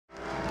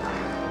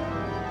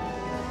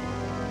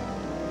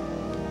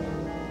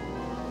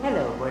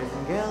Hello, boys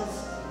and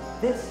girls.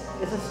 This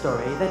is a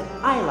story that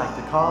I like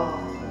to call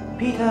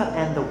Peter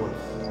and the Wolf.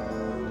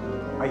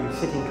 Are you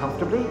sitting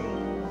comfortably?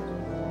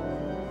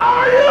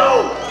 Are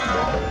you?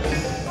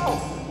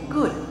 Oh,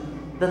 good.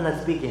 Then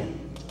let's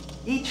begin.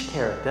 Each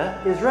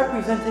character is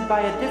represented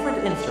by a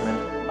different instrument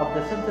of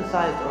the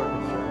synthesized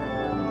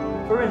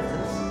orchestra. For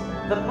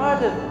instance, the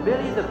part of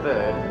Billy the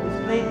Bird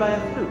is played by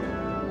a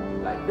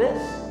flute, like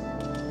this.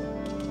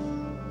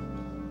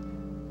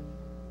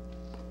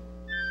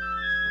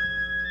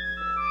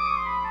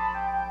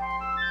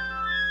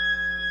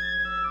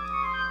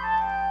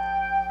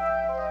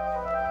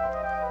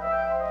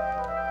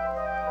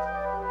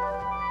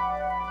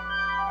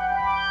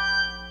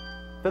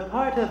 The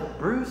part of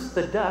Bruce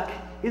the Duck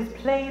is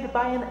played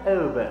by an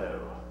oboe.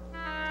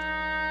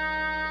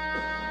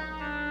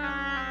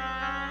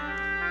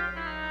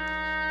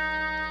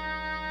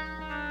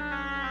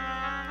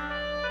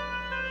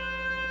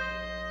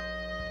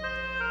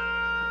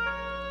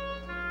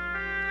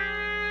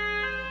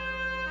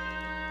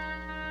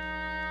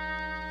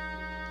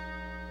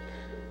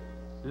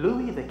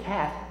 Louie the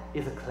Cat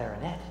is a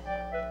clarinet.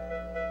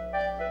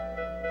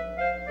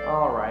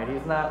 Alright,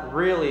 he's not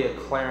really a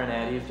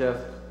clarinet, he's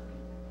just,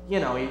 you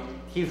know,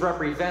 he's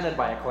represented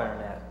by a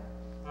clarinet.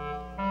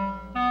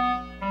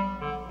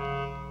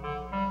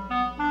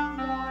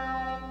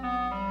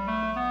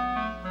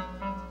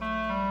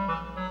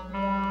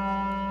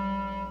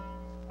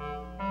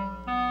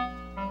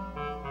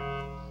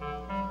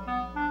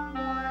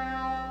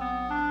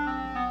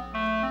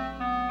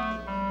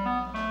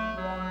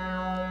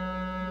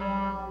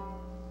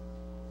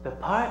 The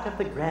part of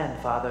the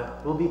grandfather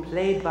will be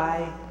played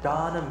by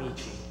Don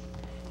Amici.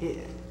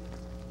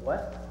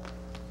 What?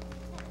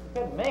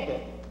 You couldn't make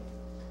it.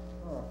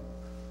 Oh.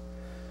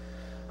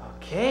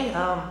 Okay,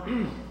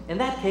 in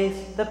that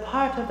case, the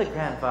part of the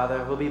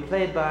grandfather will be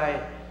played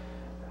by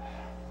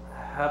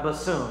a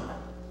bassoon.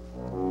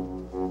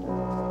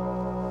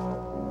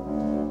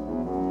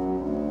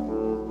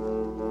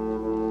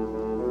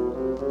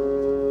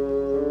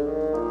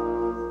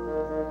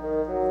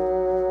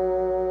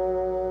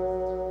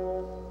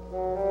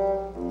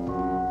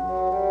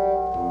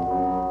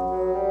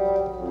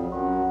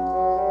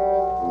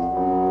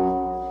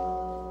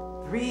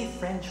 Three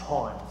French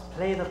horns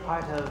play the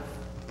part of...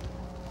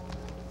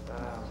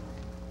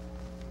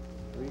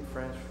 Three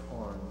French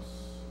horns.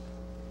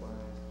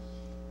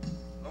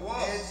 The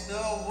wolf. It's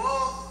the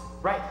wolf.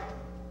 Right,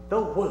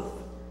 the wolf.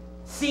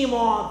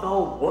 Seymour the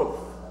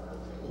Wolf.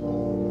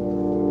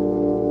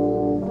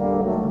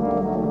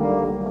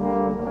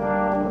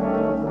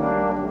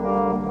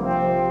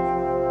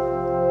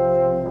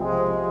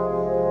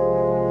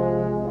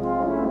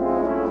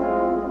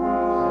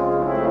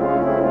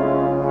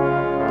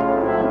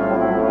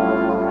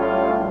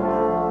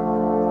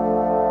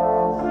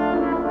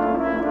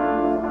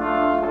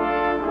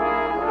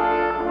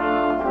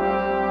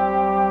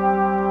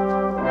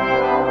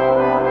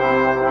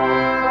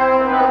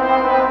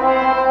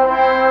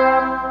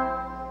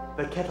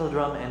 The kettle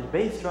drum and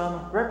bass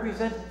drum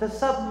represent the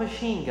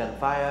submachine gun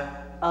fire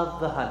of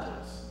the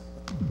hunters.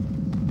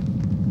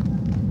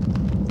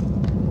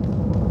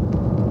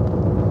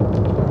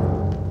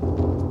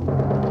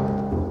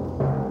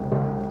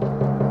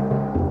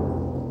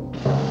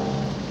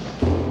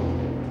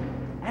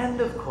 And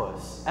of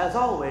course, as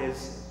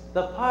always,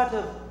 the part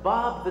of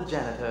Bob the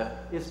janitor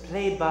is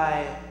played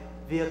by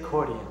the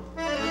accordion.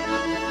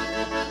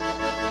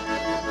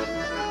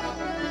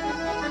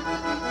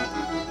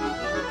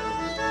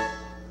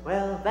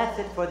 Well, that's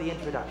it for the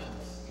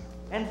introductions.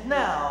 And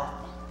now,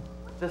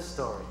 the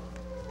story.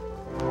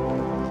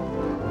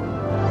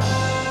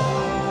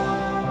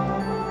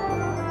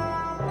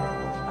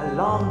 A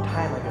long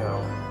time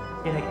ago,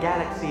 in a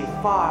galaxy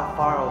far,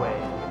 far away,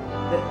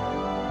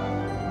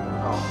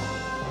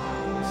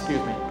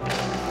 Excuse me.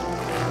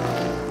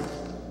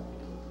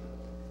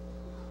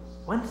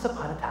 once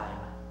upon a time,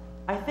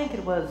 I think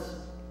it was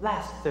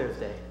last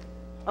Thursday,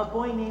 a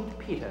boy named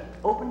Peter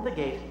opened the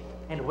gate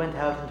and went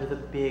out into the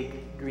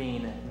big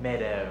green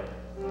meadow.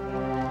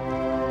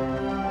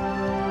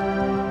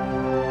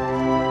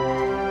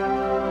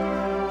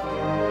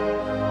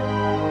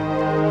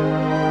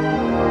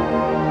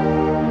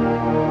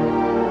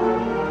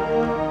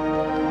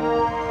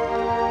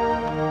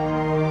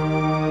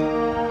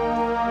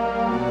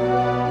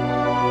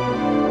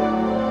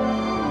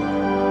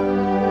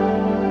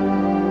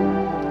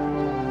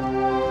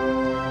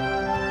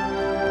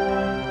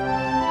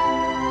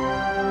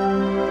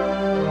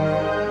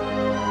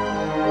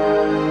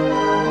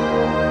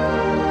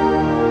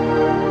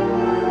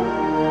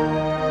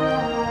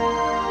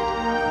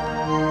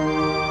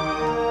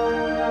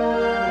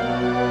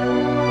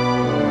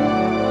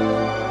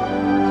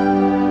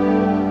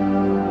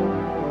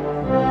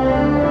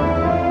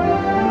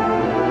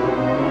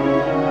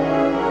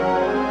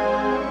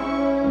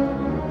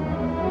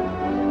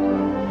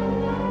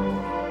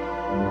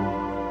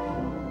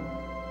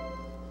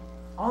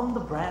 On the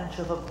branch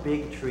of a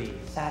big tree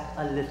sat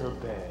a little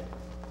bird.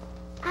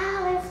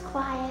 Alice,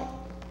 quiet.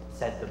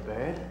 Said the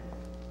bird.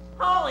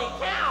 Holy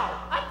cow!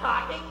 A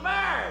talking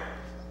bird!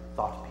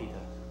 Thought Peter.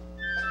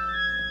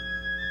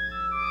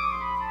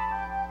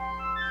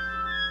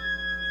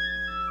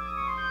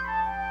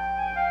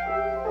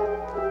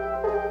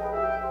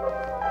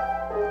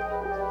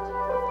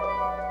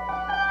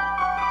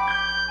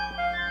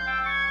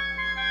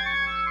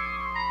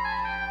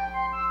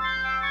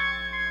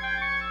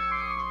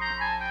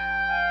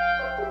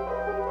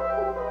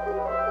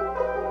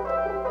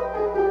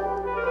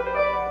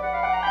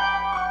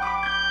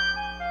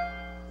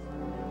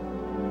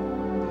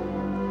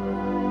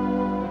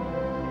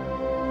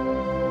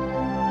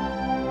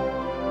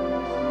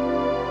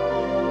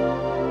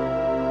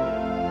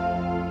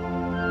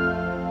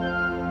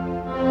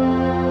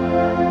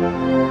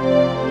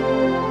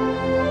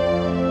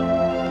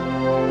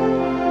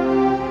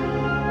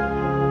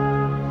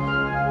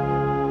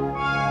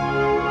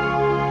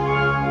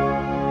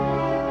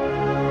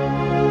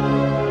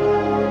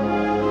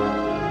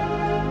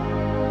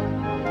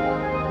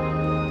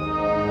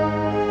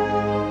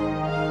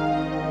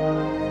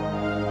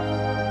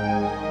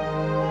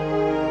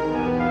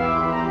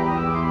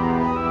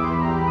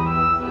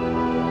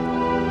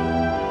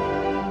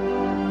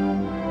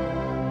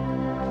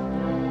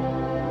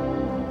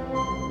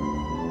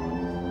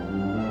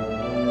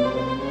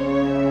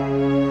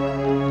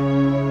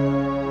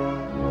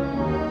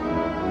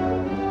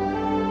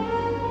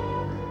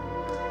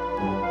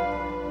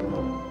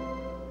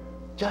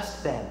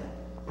 Just then,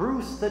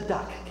 Bruce the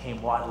duck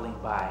came waddling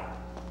by.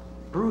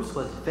 Bruce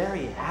was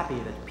very happy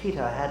that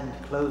Peter hadn't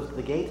closed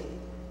the gate,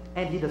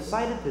 and he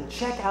decided to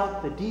check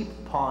out the deep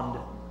pond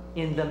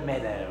in the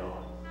meadow.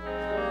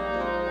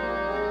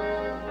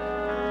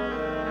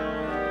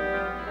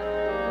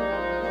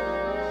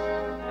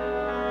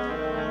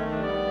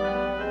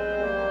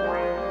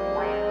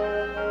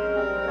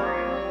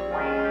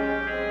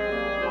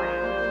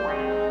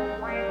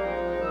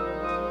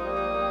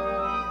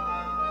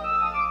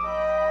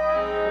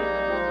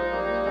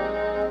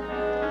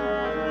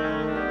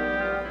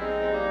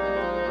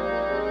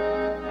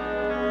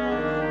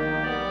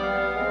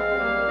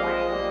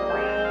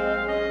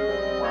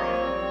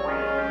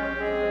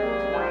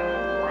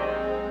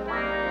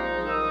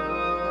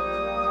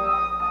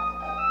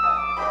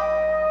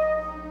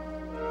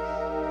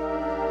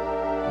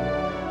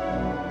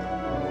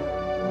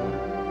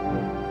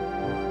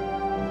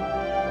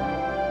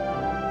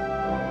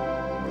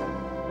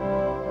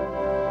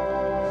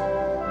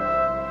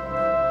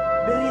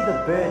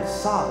 The bird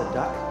saw the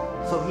duck,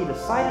 so he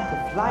decided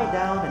to fly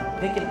down and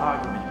pick an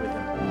argument with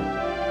him.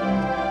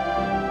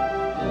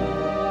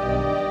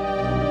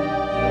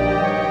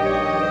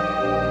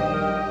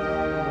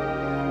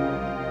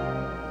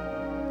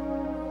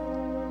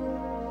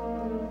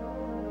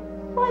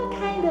 What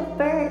kind of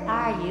bird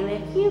are you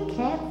if you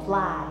can't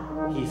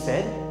fly? He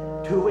said,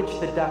 to which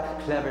the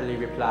duck cleverly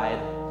replied,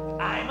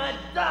 I'm a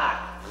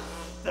duck,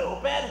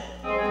 stupid!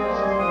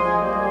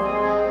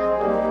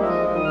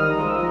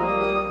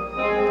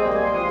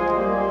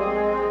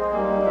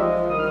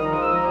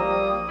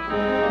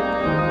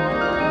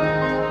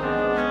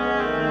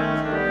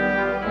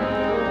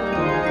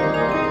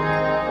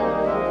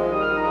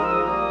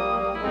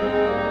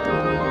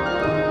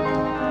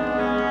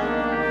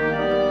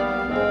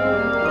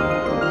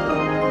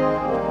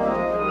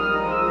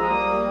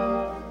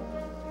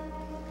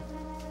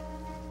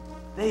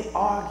 They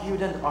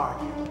argued and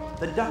argued,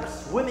 the duck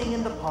swimming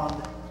in the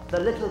pond, the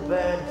little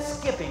bird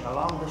skipping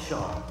along the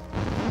shore.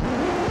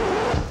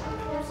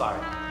 Sorry.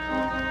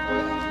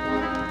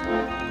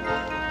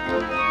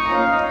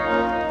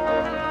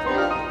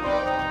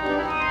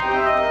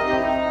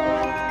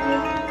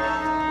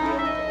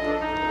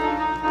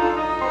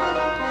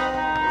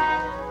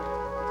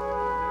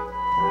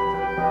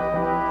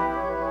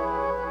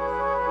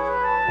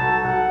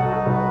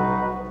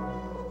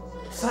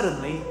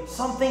 Suddenly,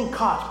 something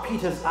caught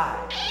Peter's eye.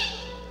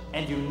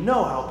 And you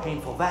know how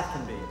painful that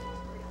can be.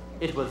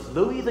 It was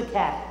Louie the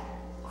cat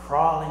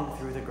crawling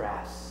through the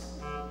grass.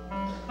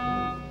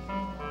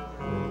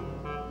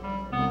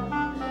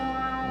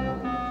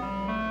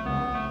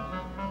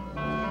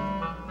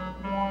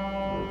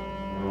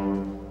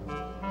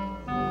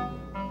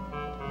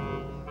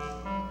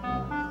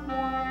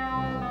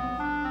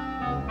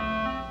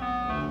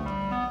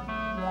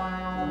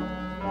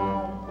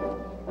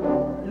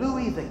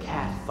 Louie the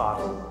cat thought,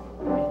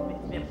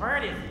 the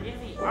bird is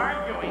busy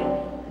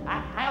arguing.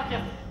 I'll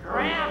just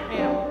grab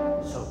him.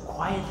 So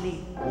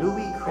quietly,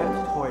 Louie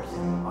crept towards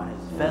him on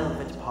his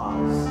velvet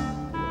paws.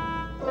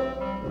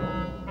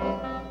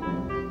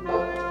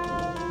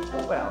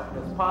 Well,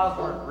 his paws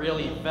weren't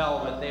really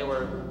velvet. They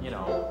were,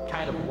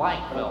 kind of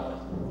like velvet.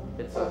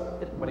 It's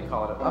what do you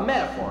call it? A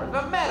metaphor. It's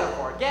a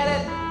metaphor. Get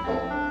it?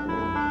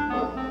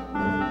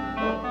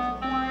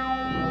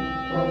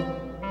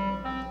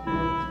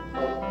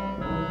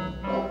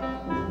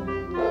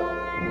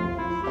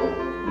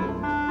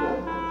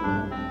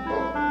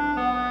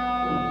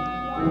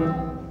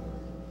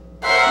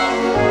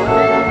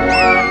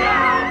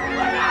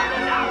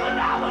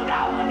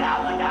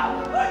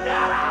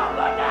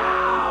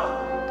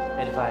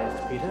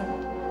 Advised Peter,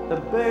 The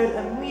bird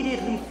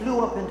immediately flew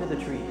up into the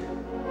tree.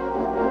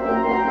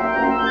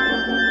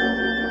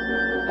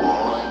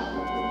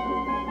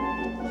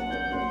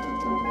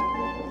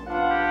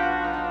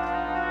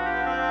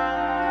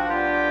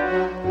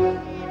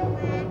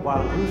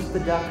 While Goose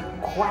the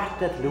duck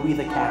quacked at Louie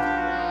the cat.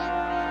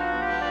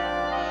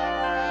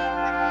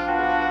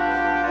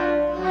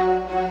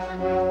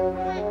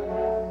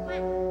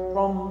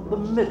 From the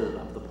middle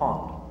of the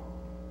pond.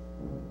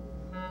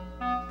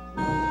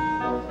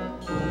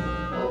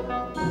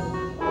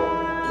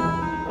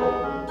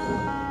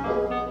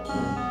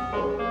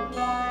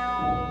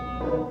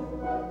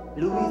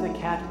 Louie the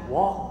cat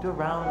walked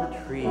around the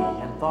tree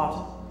and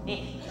thought, Is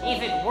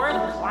it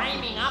worth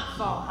climbing up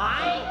so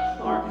high?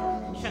 Or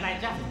should I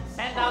just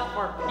send out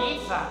for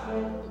pizza?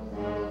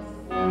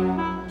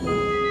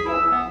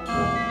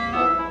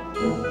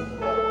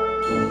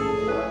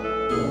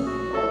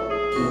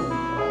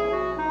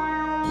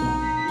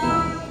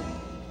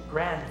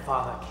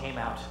 Grandfather came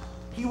out.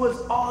 He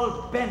was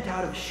all bent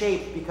out of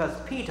shape because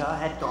Peter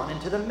had gone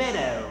into the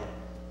meadow.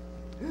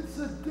 It's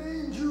a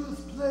dangerous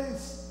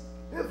place.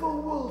 If a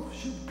wolf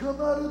should come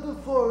out of the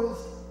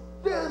forest,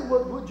 then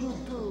what would you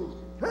do?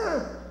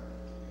 Huh?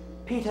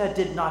 Peter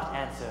did not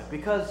answer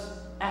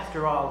because,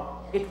 after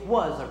all, it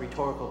was a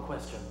rhetorical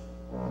question.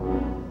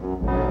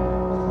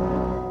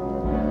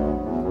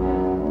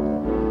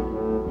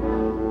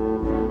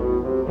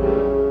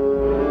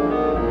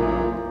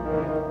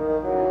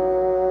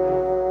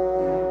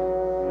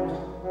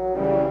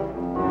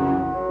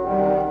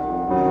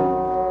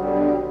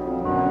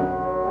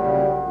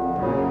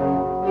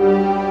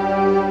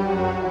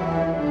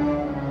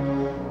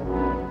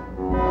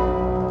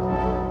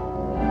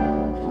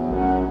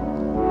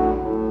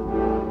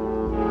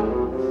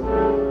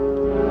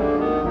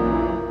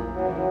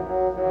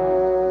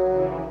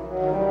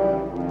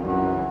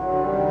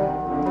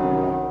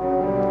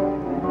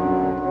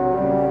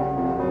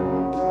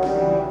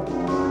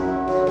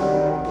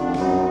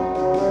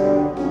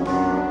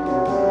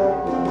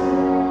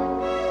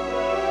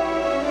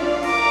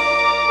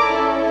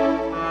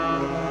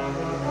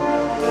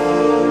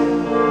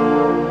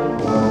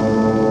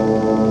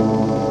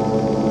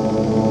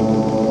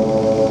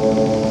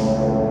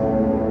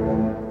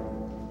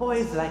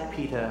 Boys like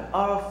Peter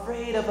are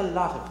afraid of a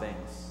lot of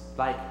things,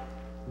 like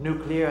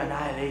nuclear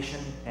annihilation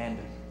and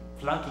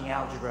flunking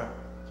algebra,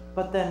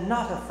 but they're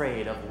not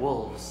afraid of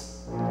wolves.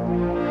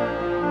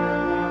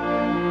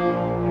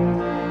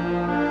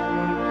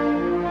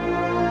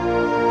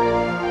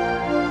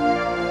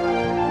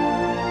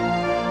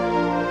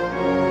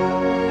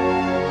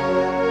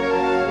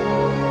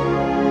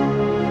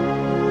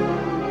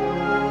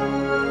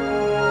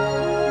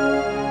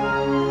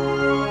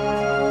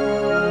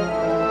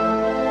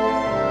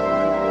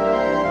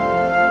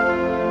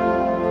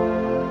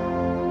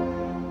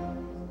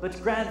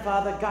 But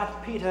Grandfather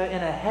got Peter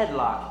in a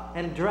headlock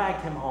and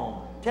dragged him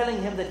home,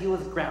 telling him that he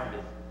was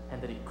grounded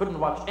and that he couldn't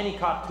watch any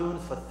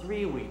cartoons for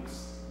 3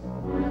 weeks.